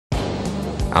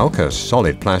Alkus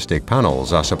solid plastic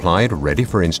panels are supplied ready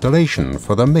for installation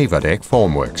for the MevaDec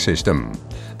formwork system.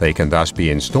 They can thus be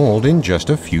installed in just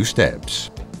a few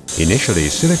steps. Initially,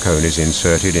 silicone is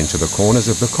inserted into the corners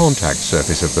of the contact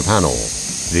surface of the panel.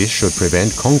 This should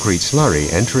prevent concrete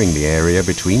slurry entering the area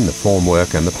between the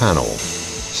formwork and the panel.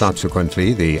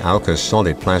 Subsequently, the alkus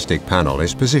solid plastic panel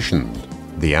is positioned.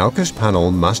 The alkus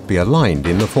panel must be aligned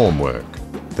in the formwork.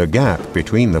 The gap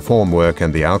between the formwork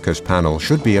and the alkus panel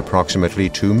should be approximately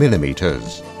 2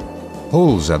 mm.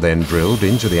 Holes are then drilled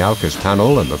into the alkus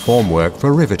panel and the formwork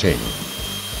for riveting.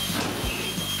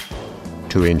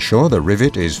 To ensure the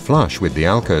rivet is flush with the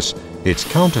alkus, it's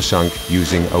countersunk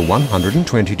using a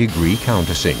 120-degree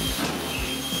countersink.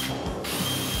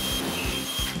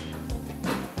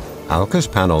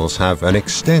 Alkus panels have an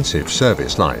extensive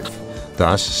service life.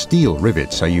 Thus, steel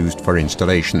rivets are used for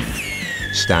installation.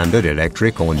 Standard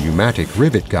electric or pneumatic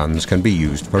rivet guns can be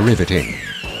used for riveting.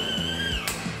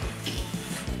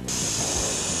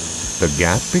 The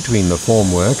gap between the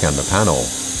formwork and the panel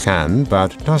can,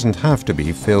 but doesn't have to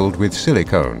be, filled with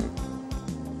silicone.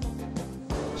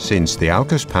 Since the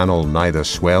alkus panel neither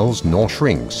swells nor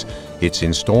shrinks, it's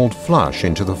installed flush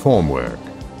into the formwork.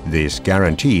 This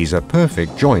guarantees a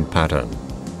perfect joint pattern.